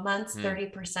last 12 months, Hmm.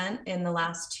 30% in the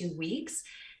last 2 weeks.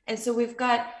 And so we've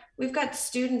got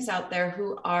students out there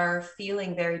who are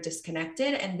feeling very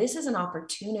disconnected. And this is an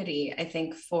opportunity, I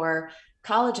think, for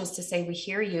colleges to say, we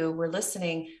hear you, we're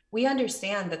listening. We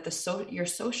understand that your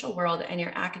social world and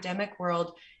your academic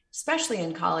world, especially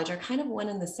in college, are kind of one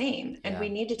and the same. And Yeah. we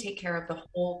need to take care of the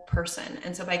whole person.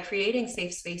 And so by creating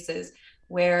safe spaces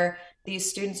where these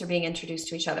students are being introduced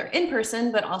to each other in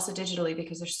person, but also digitally,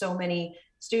 because there's so many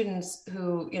students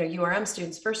who, URM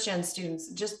students, first gen students,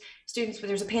 just students where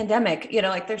there's a pandemic,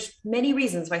 like there's many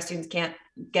reasons why students can't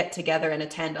get together and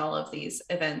attend all of these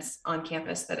events on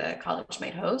campus that a college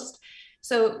might host.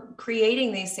 So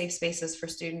creating these safe spaces for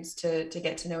students to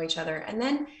get to know each other, and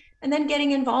then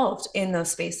getting involved in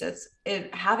those spaces,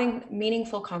 having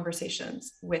meaningful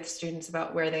conversations with students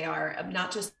about where they are,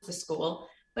 not just the school,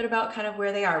 but about kind of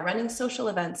where they are, running social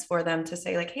events for them to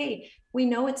say like, hey, we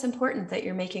know it's important that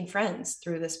you're making friends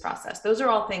through this process. Those are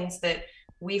all things that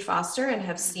we foster and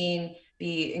have seen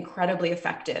be incredibly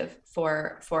effective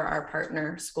for our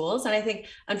partner schools. And I think,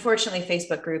 unfortunately,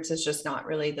 Facebook groups is just not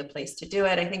really the place to do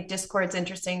it. I think Discord's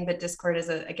interesting, but Discord is,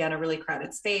 again, a really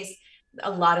crowded space.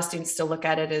 A lot of students still look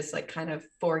at it as like kind of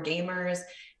for gamers.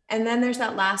 And then there's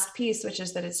that last piece, which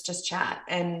is that it's just chat.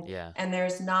 And Yeah. and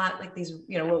there's not like these,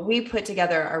 what we put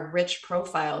together are rich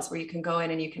profiles where you can go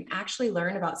in and you can actually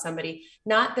learn about somebody,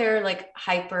 not their like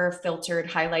hyper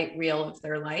filtered highlight reel of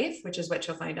their life, which is what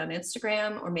you'll find on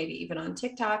Instagram or maybe even on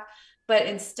TikTok, but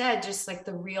instead just like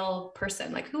the real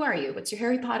person. Like, who are you? What's your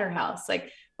Harry Potter house? Like,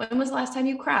 when was the last time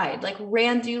you cried? Like,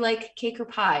 Rand, do you like cake or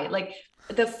pie? Like,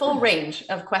 the full range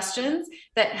of questions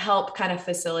that help kind of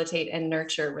facilitate and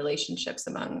nurture relationships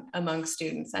among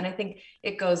students. And I think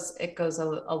it goes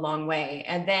a long way.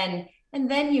 And then and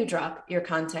then you drop your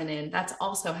content in. That's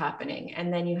also happening.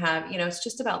 And then you have, it's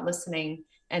just about listening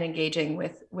and engaging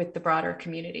with the broader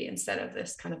community instead of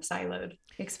this kind of siloed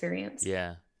experience.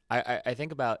 Yeah. I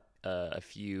think about a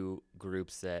few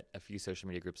social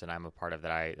media groups that I'm a part of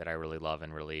that I really love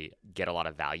and really get a lot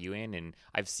of value in, and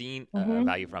I've seen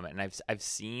value from it, and I've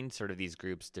seen sort of these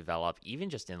groups develop even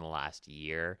just in the last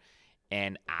year,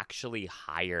 and actually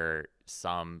hire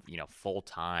some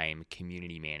full-time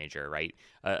community manager, right?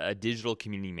 A digital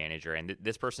community manager, and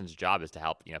this person's job is to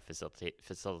help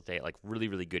facilitate like really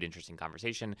really good interesting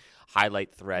conversation,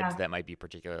 highlight threads that might be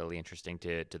particularly interesting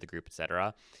to the group,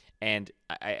 etc. And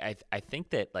I think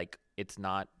that like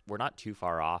we're not too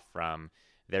far off from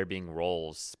there being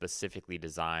roles specifically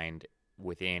designed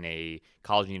within a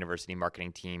college and university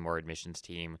marketing team or admissions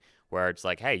team where it's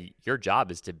like, hey, your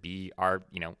job is to be our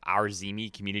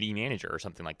Zeme community manager or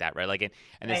something like that, right? Like,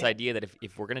 and this idea that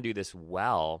if we're going to do this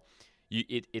well,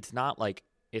 it's not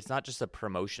just a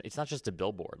promotion. It's not just a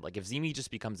billboard. Like if Zeme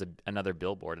just becomes another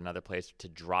billboard, another place to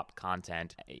drop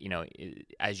content,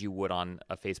 as you would on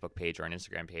a Facebook page or an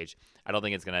Instagram page, I don't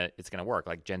think it's gonna work.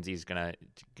 Like Gen Z is gonna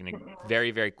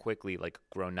very very quickly like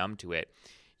grow numb to it.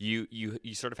 You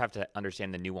sort of have to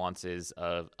understand the nuances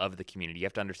of the community. You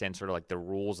have to understand sort of like the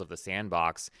rules of the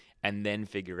sandbox, and then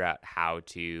figure out how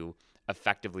to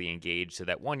effectively engage so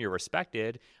that one, you're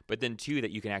respected, but then two, that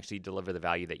you can actually deliver the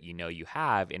value that you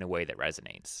have in a way that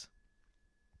resonates.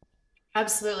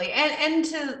 Absolutely. And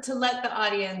to let the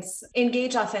audience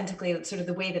engage authentically, sort of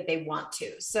the way that they want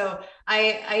to. So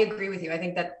I agree with you. I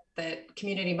think that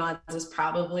community mods is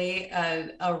probably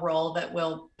a role that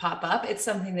will pop up. It's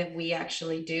something that we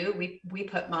actually do. We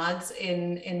put mods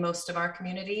in most of our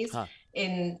communities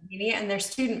in uni, and they're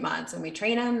student mods, and we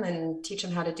train them and teach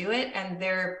them how to do it. And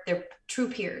they're true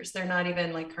peers. They're not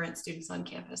even like current students on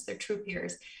campus. They're true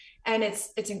peers. And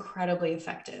it's incredibly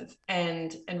effective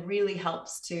and really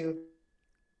helps to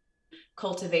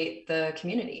cultivate the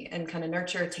community and kind of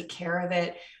nurture, take care of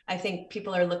it. I think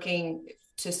people are looking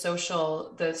to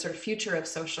social, the sort of future of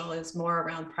social is more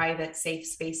around private, safe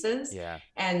spaces. Yeah.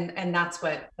 And that's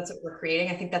what we're creating.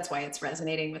 I think that's why it's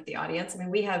resonating with the audience. I mean,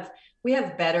 we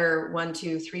have better 1,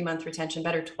 2, 3 month retention,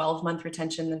 better 12-month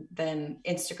retention than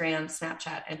Instagram,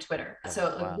 Snapchat, and Twitter.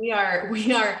 So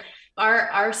wow.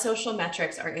 Our social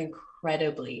metrics are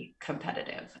incredibly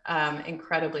competitive. And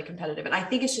I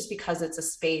think it's just because it's a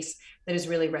space that is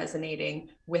really resonating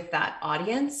with that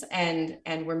audience, and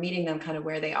we're meeting them kind of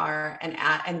where they are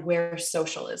and where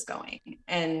social is going.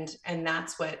 And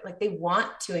that's what, like, they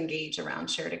want to engage around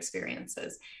shared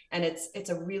experiences. And it's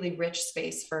a really rich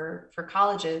space for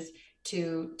colleges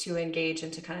to engage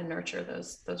and to kind of nurture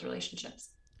those relationships.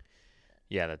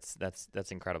 Yeah,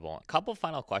 that's incredible. A couple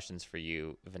final questions for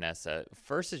you, Vanessa.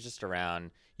 First is just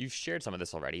around, you've shared some of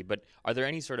this already, but are there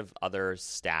any sort of other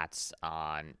stats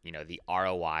on, the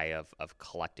ROI of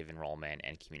collective enrollment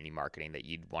and community marketing that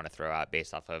you'd want to throw out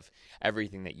based off of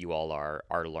everything that you all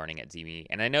are learning at Zeme?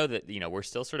 And I know that, we're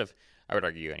still sort of, I would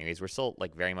argue anyways, we're still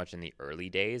like very much in the early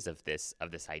days of this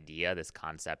idea, this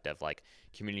concept of like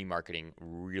community marketing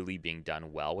really being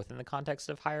done well within the context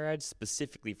of higher ed,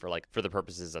 specifically for the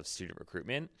purposes of student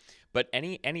recruitment. But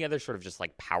any other sort of just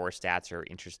like power stats or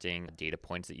interesting data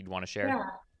points that you'd want to share? Yeah.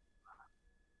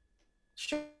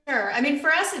 Sure. I mean,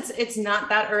 for us, it's not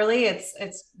that early. It's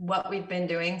what we've been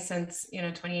doing since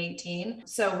 2018.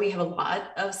 So we have a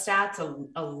lot of stats,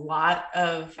 a lot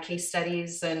of case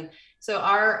studies, and so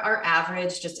our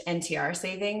average just NTR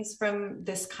savings from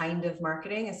this kind of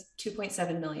marketing is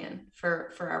 2.7 million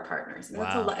for our partners. And wow.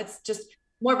 That's a lot. It's just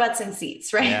more butts and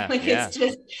seats, right? It's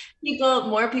just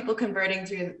more people converting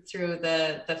through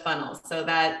the funnel. So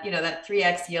that, that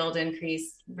 3x yield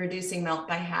increase, reducing melt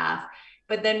by half.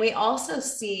 But then we also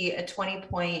see a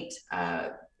 20-point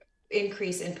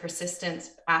increase in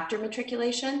persistence after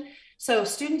matriculation. So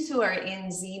students who are in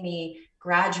Zeme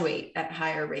graduate at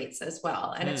higher rates as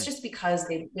well. And it's just because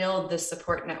they build the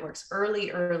support networks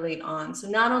early on. So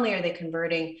not only are they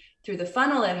converting through the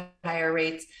funnel at higher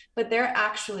rates, but they're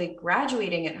actually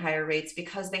graduating at higher rates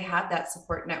because they have that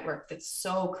support network that's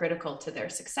so critical to their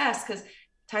success, because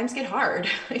times get hard.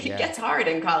 It gets hard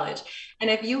in college. And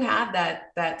if you have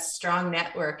that strong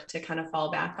network to kind of fall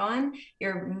back on,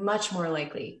 you're much more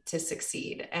likely to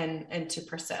succeed and to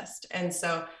persist. And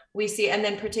so we see, and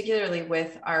then particularly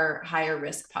with our higher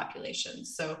risk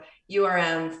populations. So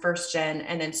URM, first gen,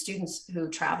 and then students who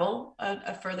travel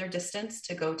a further distance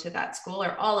to go to that school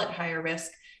are all at higher risk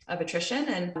of attrition.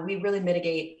 And we really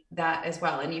mitigate that as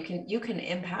well. And you can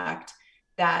impact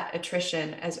that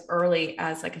attrition as early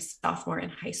as like a sophomore in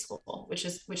high school, which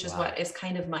is Wow. what is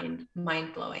kind of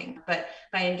mind blowing. But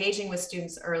by engaging with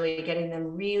students early, getting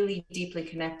them really deeply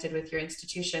connected with your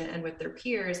institution and with their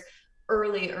peers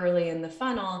early in the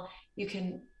funnel, you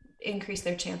can increase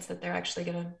their chance that they're actually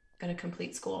going to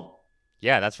complete school.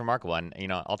 Yeah, that's remarkable. And,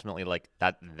 ultimately, like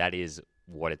that is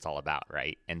what it's all about,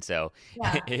 right? And so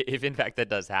Yeah. if in fact that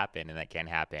does happen and that can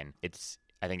happen,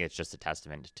 I think it's just a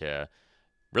testament to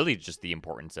really just the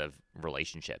importance of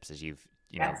relationships, as you've,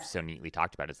 Yes. so neatly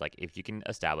talked about. It's like, if you can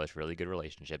establish really good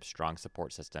relationships, strong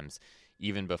support systems,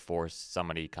 even before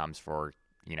somebody comes for,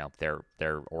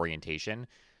 their orientation,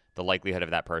 the likelihood of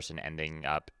that person ending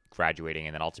up graduating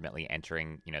and then ultimately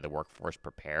entering, the workforce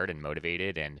prepared and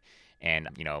motivated and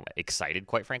excited,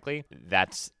 quite frankly,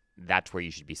 that's where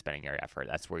you should be spending your effort.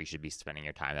 That's where you should be spending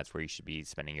your time. That's where you should be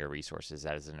spending your resources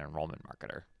as an enrollment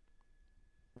marketer.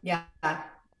 Yeah,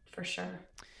 for sure.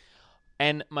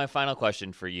 And my final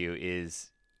question for you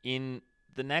is, in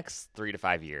the next 3 to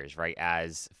 5 years, right,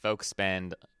 as folks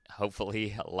spend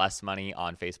hopefully less money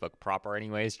on Facebook proper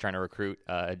anyways, trying to recruit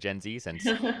Gen Z, since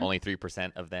only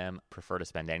 3% of them prefer to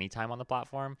spend any time on the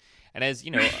platform. And as,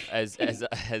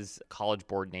 as college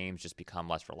board names just become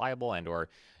less reliable, and or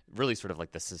really sort of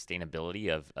like the sustainability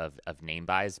of name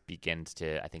buys begins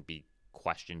to, I think, be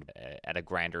questioned at a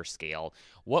grander scale,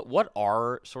 what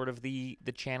are sort of the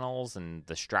channels and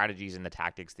the strategies and the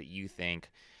tactics that you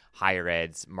think higher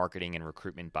ed's marketing and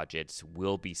recruitment budgets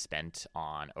will be spent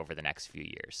on over the next few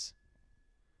years?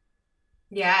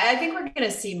 Yeah, I think we're going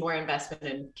to see more investment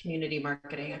in community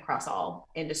marketing across all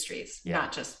industries, Yeah.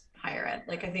 not just higher ed.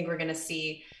 Like, I think we're going to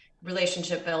see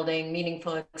relationship building,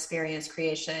 meaningful experience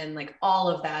creation, like all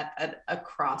of that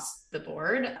across the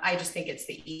board. I just think it's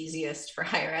the easiest for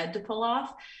higher ed to pull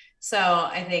off. So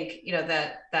I think,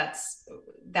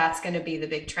 that's going to be the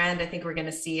big trend. I think we're going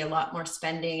to see a lot more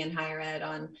spending in higher ed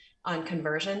on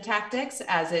conversion tactics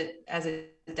as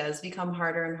it does become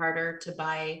harder and harder to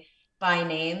buy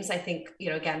names. I think,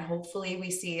 again, hopefully we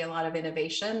see a lot of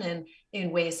innovation and in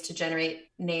ways to generate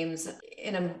names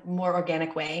in a more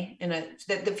organic way,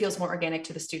 that feels more organic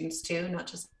to the students too, not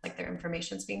just like their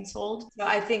information's being sold. So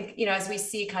I think, as we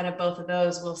see kind of both of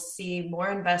those, we'll see more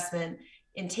investment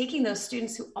in taking those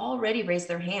students who already raised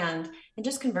their hand and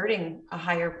just converting a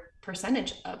higher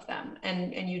percentage of them.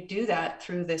 And you do that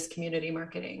through this community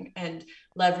marketing and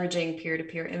leveraging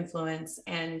peer-to-peer influence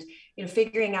and,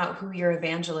 figuring out who your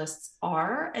evangelists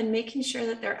are and making sure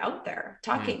that they're out there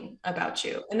talking about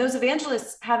you. And those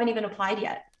evangelists haven't even applied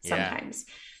yet sometimes.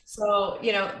 Yeah. So,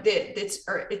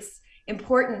 it's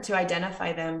important to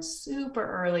identify them super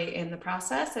early in the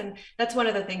process. And that's one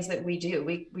of the things that we do.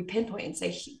 We pinpoint and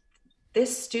say,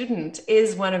 this student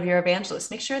is one of your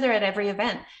evangelists. Make sure they're at every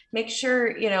event. Make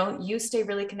sure, you stay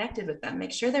really connected with them.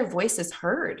 Make sure their voice is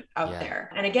heard out there.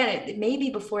 And again, it may be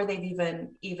before they've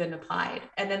even applied.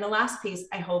 And then the last piece,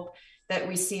 I hope that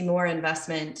we see more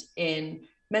investment in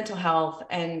mental health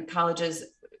and colleges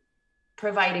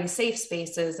providing safe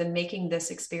spaces and making this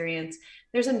experience.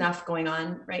 There's enough going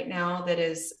on right now that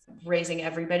is raising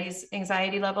everybody's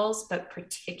anxiety levels, but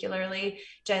particularly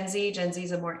Gen Z. Gen Z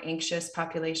is a more anxious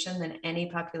population than any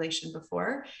population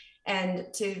before. And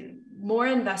to more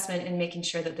investment in making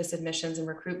sure that this admissions and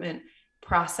recruitment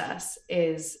process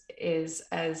is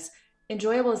as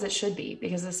enjoyable as it should be,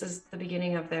 because this is the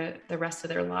beginning of the rest of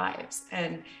their lives.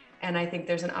 And I think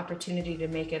there's an opportunity to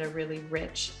make it a really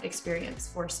rich experience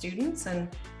for students. And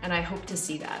I hope to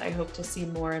see that. I hope to see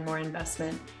more and more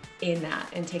investment in that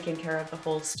and taking care of the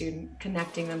whole student,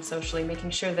 connecting them socially,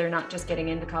 making sure they're not just getting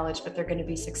into college, but they're going to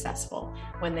be successful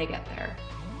when they get there.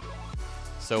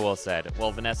 So well said.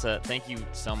 Well, Vanessa, thank you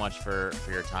so much for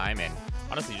your time. And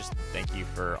honestly, just thank you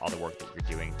for all the work that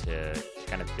you're doing to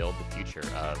kind of build the future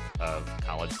of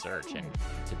college search and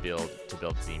to build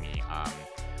ZME.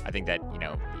 I think that,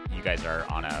 you guys are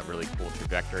on a really cool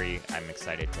trajectory. I'm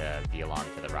excited to be along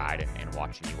for the ride and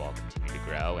watching you all continue to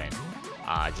grow. And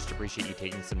I just appreciate you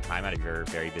taking some time out of your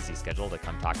very busy schedule to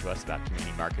come talk to us about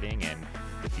community marketing and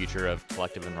the future of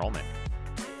collective enrollment.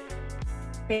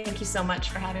 Thank you so much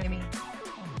for having me.